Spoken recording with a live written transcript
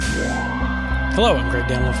Hello, I'm Greg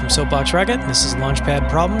Danlow from Soapbox Rocket, and this is Launchpad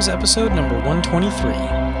Problems, episode number 123. Houston,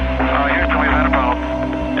 we've had a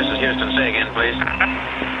problem. This is Houston. Say again, please.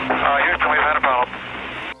 Houston, we've had a problem.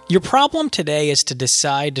 Your problem today is to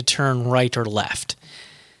decide to turn right or left.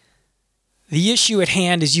 The issue at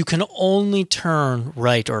hand is you can only turn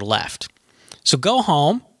right or left. So go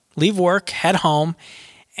home, leave work, head home,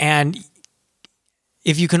 and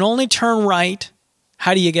if you can only turn right,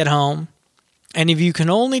 how do you get home? And if you can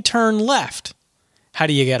only turn left, how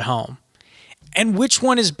do you get home? And which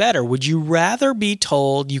one is better? Would you rather be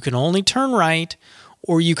told you can only turn right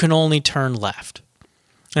or you can only turn left?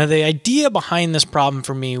 Now, the idea behind this problem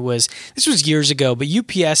for me was, this was years ago, but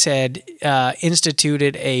UPS had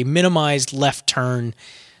instituted a minimized left turn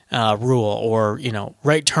rule, or,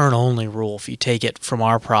 right turn only rule if you take it from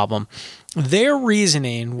our problem. Their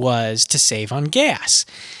reasoning was to save on gas.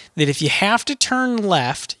 That if you have to turn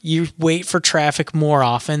left, you wait for traffic more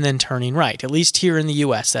often than turning right. At least here in the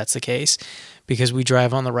U.S., that's the case, because we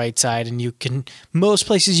drive on the right side, and most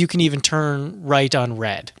places you can even turn right on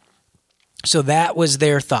red. So that was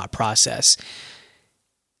their thought process.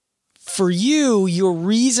 For you, your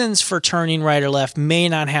reasons for turning right or left may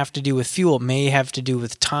not have to do with fuel. It may have to do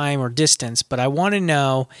with time or distance, but I want to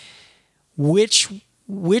know which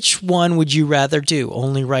one would you rather do?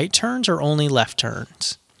 Only right turns or only left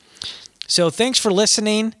turns? So thanks for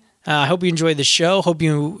listening. I hope you enjoyed the show. Hope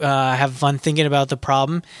you have fun thinking about the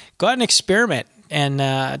problem. Go out and experiment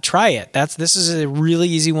and try it. This is a really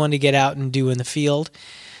easy one to get out and do in the field.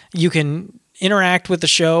 You can interact with the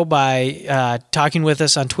show by talking with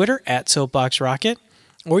us on Twitter at SoapboxRocket,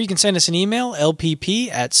 or you can send us an email,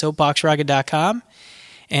 lpp@soapboxrocket.com.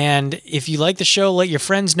 And if you like the show, let your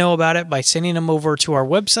friends know about it by sending them over to our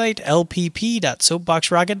website,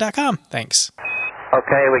 lpp.soapboxrocket.com. Thanks.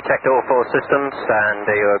 Okay, we checked all four systems, and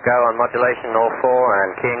you were go on modulation, all four,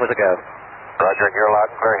 and keying was a go. Roger, you're loud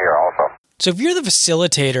and clear here also. So if you're the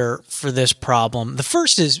facilitator for this problem, the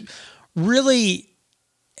first is really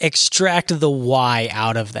extract the why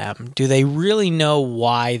out of them. Do they really know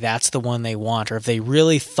why that's the one they want, or if they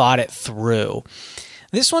really thought it through?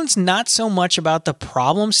 This one's not so much about the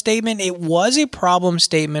problem statement. It was a problem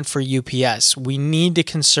statement for UPS. We need to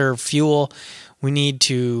conserve fuel. We need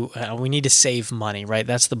to save money, right?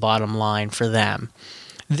 That's the bottom line for them.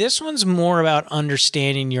 This one's more about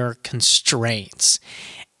understanding your constraints.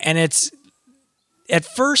 And it's, at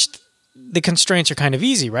first, the constraints are kind of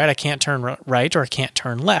easy, right? I can't turn right or I can't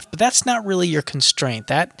turn left. But that's not really your constraint.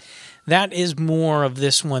 That is more of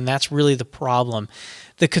this one. That's really the problem.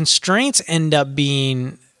 The constraints end up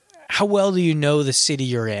being, how well do you know the city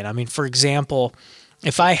you're in? I mean, for example,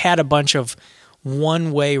 if I had a bunch of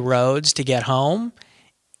one-way roads to get home,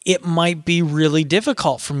 it might be really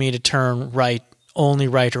difficult for me to turn right or only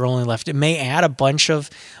left. It may add a bunch of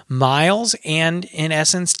miles and, in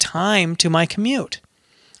essence, time to my commute.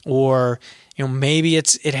 Or, maybe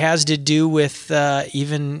it has to do with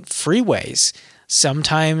even freeways.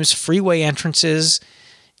 Sometimes freeway entrances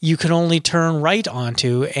you can only turn right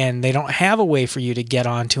onto, and they don't have a way for you to get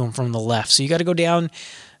onto them from the left. So you got to go down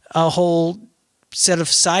a whole set of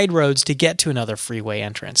side roads to get to another freeway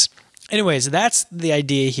entrance. Anyways, that's the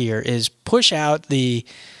idea here, is push out the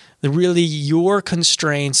really your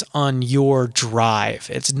constraints on your drive.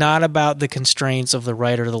 It's not about the constraints of the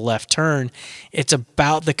right or the left turn. It's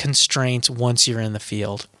about the constraints once you're in the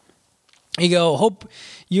field. There you go. Hope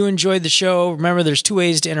you enjoyed the show. Remember, there's two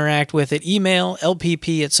ways to interact with it. Email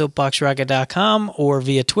lpp@soapboxrocket.com or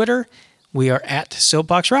via Twitter. We are at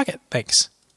SoapboxRocket. Thanks.